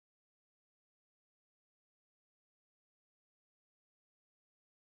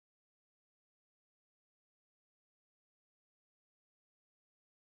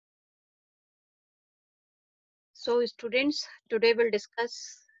So students, today we'll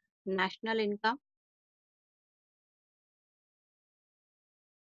discuss national income.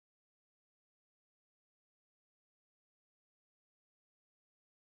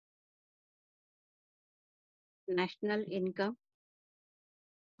 National income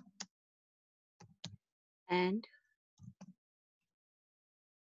and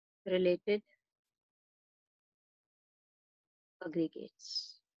related aggregates.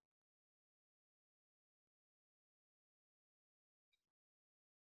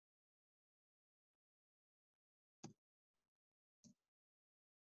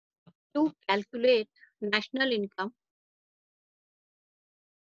 To calculate national income,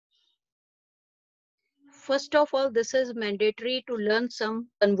 first of all, this is mandatory to learn some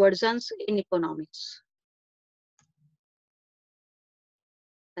conversions in economics.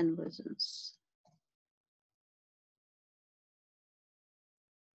 Conversions.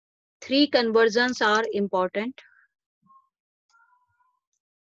 3 conversions are important.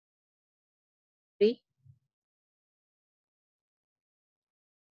 3.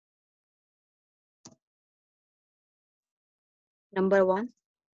 Number 1,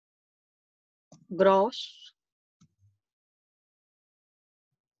 gross.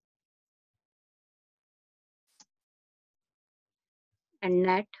 And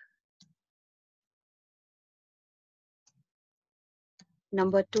net.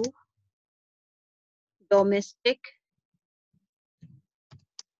 Number 2, domestic.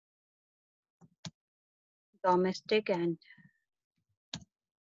 Domestic and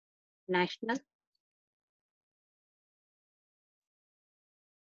national.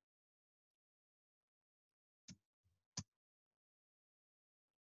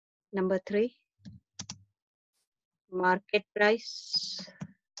 Number 3, market price.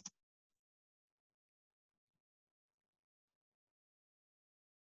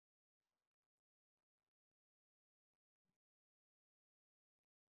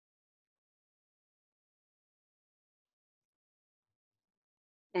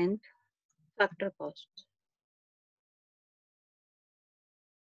 And factor cost.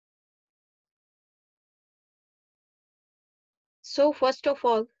 So first of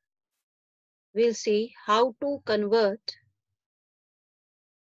all, we'll see how to convert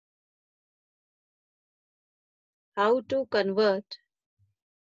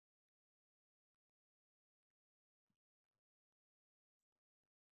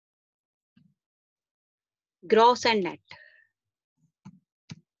gross and net.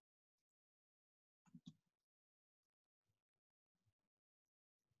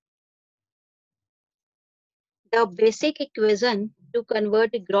 The basic equation to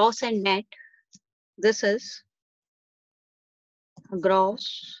convert gross and net, this is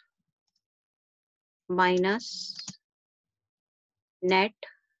gross minus net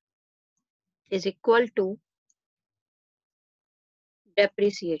is equal to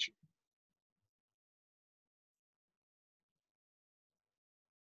depreciation.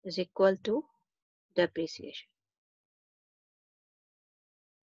 Is equal to depreciation.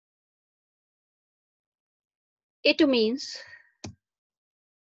 It means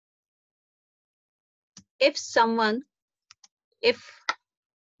if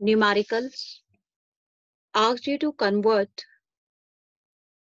numericals asked you to calculate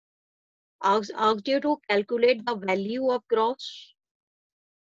the value of gross,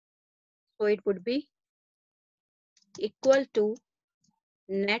 so it would be equal to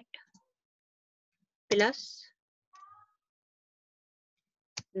net plus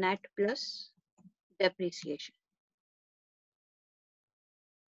depreciation.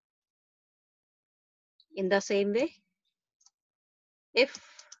 In the same way, if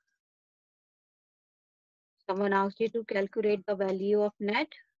someone asked you to calculate the value of net,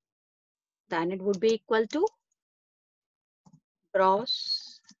 then it would be equal to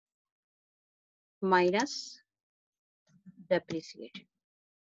gross minus depreciation.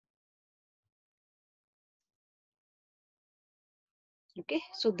 Okay,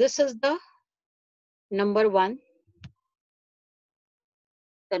 so this is the number 1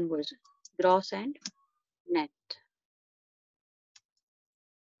 conversion, gross and net.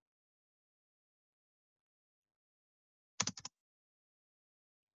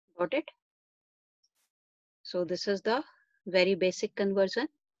 Got it? So this is the very basic conversion.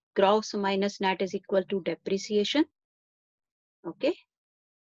 Gross minus net is equal to depreciation. Okay,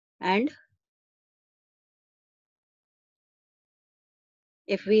 and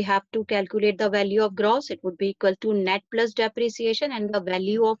if we have to calculate the value of gross, it would be equal to net plus depreciation, and the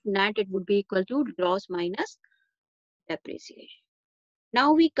value of net, it would be equal to gross minus depreciation.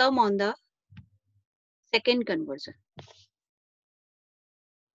 Now we come on the second conversion.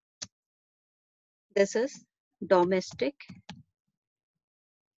 This is domestic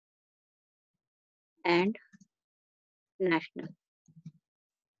and national.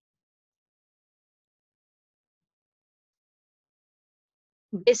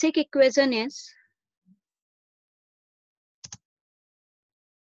 Basic equation is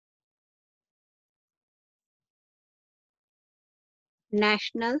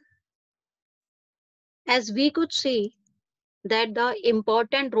national. As we could see that the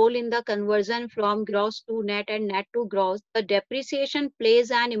important role in the conversion from gross to net and net to gross, the depreciation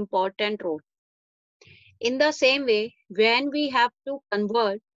plays an important role. In the same way, when we have to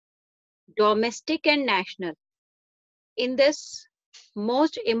convert domestic and national, in this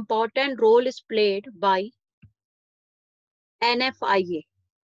most important role is played by NFIA.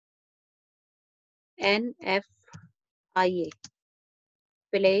 NFIA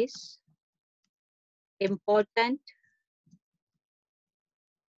plays important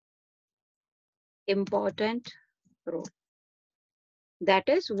role. That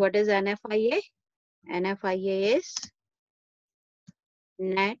is, what is NFIA? NFIA is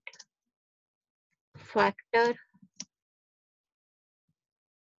net factor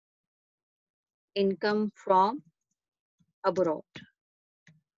income from abroad.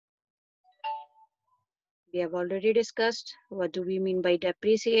 We have already discussed what do we mean by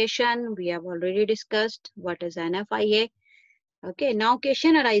depreciation. We have already discussed what is NFIA. Okay, now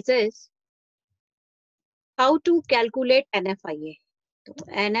question arises, how to calculate NFIA? So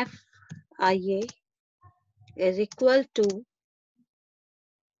NFIA is equal to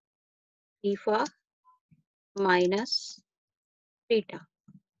FIFA minus theta.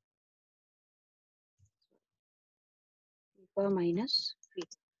 FIFA minus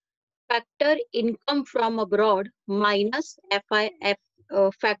theta. Factor income from abroad minus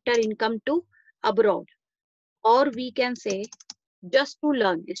factor income to abroad. Or we can say, just to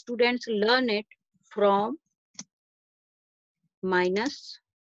learn, students learn it from minus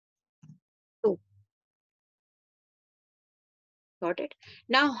 2. Got it?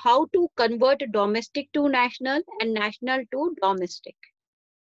 Now, how to convert domestic to national and national to domestic?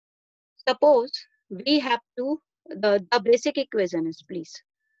 Suppose we have to, the basic equation is, please.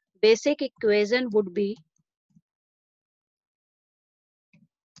 Basic equation would be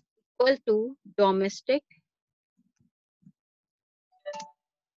equal to domestic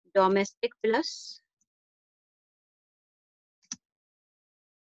plus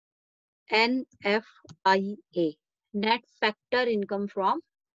NFIA, net factor income from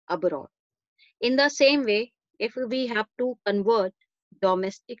abroad. In the same way, if we have to convert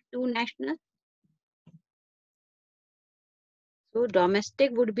domestic to national, so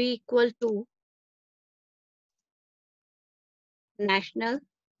domestic would be equal to national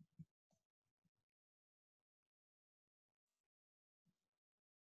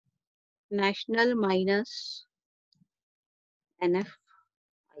minus NFIA.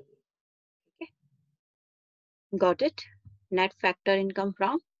 Okay. Got it? Net factor income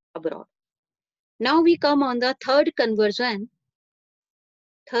from abroad. Now we come on the third conversion.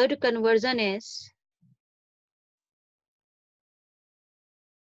 Third conversion is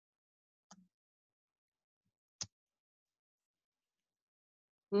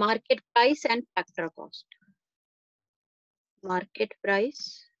market price and factor cost. Market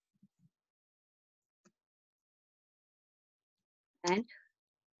price and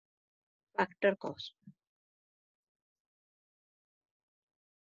factor cost.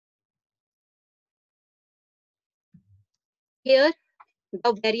 Here,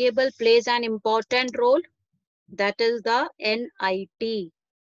 the variable plays an important role. That is the NIT.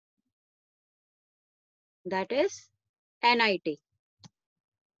 That is NIT.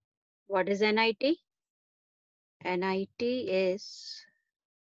 What is NIT? NIT is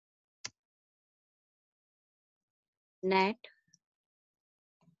net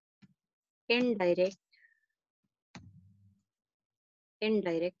indirect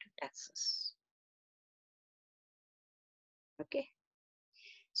taxes. Okay.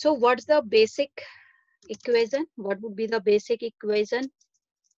 So what's the basic equation? What would be the basic equation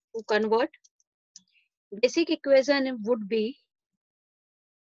to convert? Basic equation would be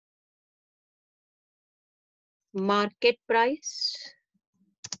market price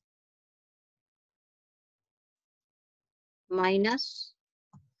minus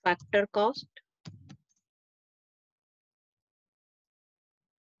factor cost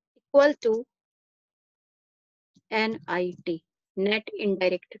equal to NIT, net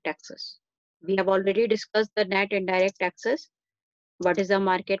indirect taxes. We have already discussed the net indirect taxes. What is the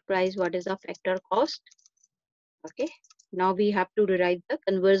market price? What is the factor cost? Okay. Now we have to derive the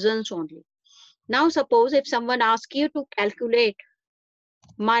conversions only. Now suppose if someone asks you to calculate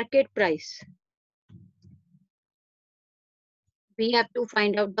market price, we have to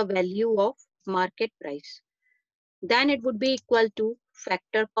find out the value of market price. Then it would be equal to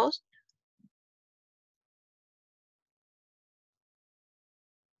factor cost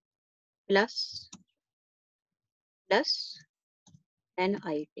plus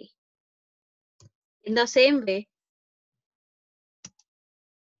NIT. In the same way,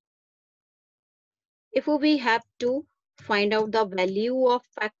 if we have to find out the value of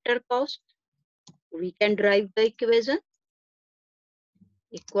factor cost, we can derive the equation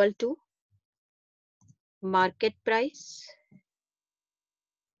equal to market price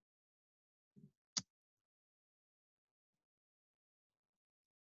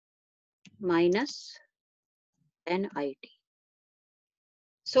minus NIT.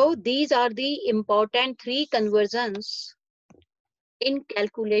 So these are the important three conversions in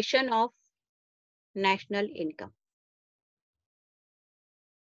calculation of national income.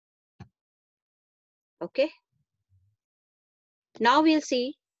 Okay. Now we'll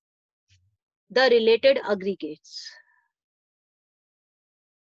see the related aggregates.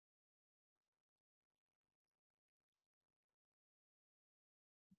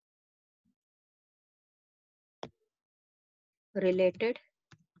 Related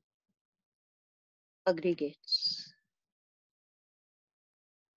aggregates.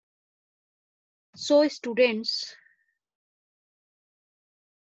 So students,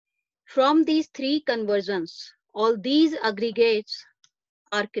 from these three conversions, all these aggregates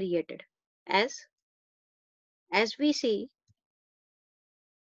are created as we see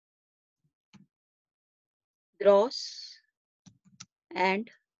gross and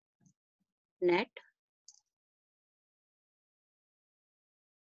net,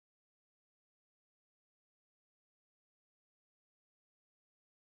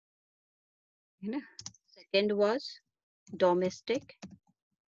 है ना? Second was domestic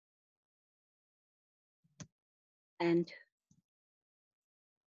and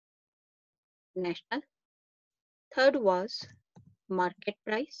national. Third was market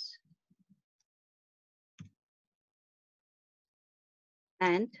price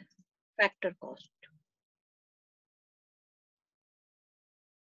and factor cost.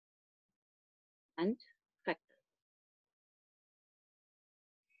 And factor.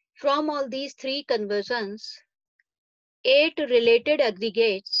 From all these three conversions, 8 related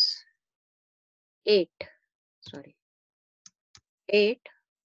aggregates, 8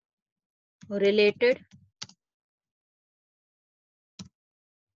 related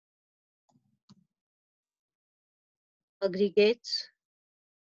aggregates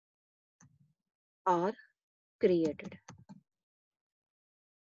are created.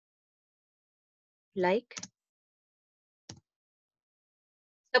 Like,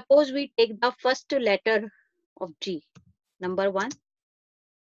 suppose we take the first letter of G. Number 1,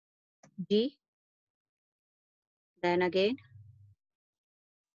 G. Then again,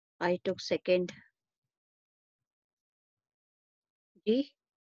 I took second G.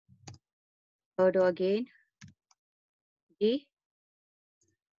 Third again G.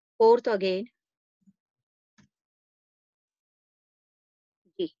 Fourth again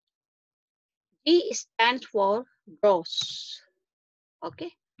G. G stands for gross.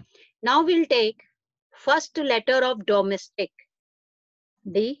 Okay. Now we'll take first letter of domestic.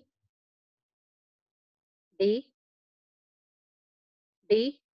 D. D.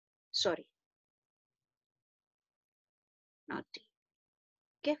 D. Sorry. Not D.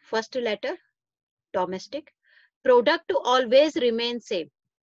 Okay. First letter domestic. Product always remain same.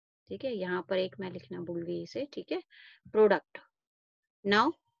 ठीक है, यहाँ पर एक मैं लिखना भूल गई इसे. ठीक है, product.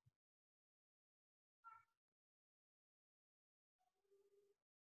 Now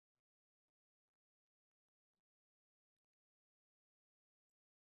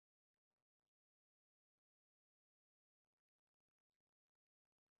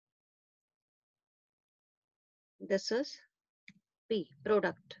this is P,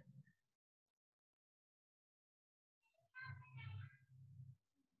 product.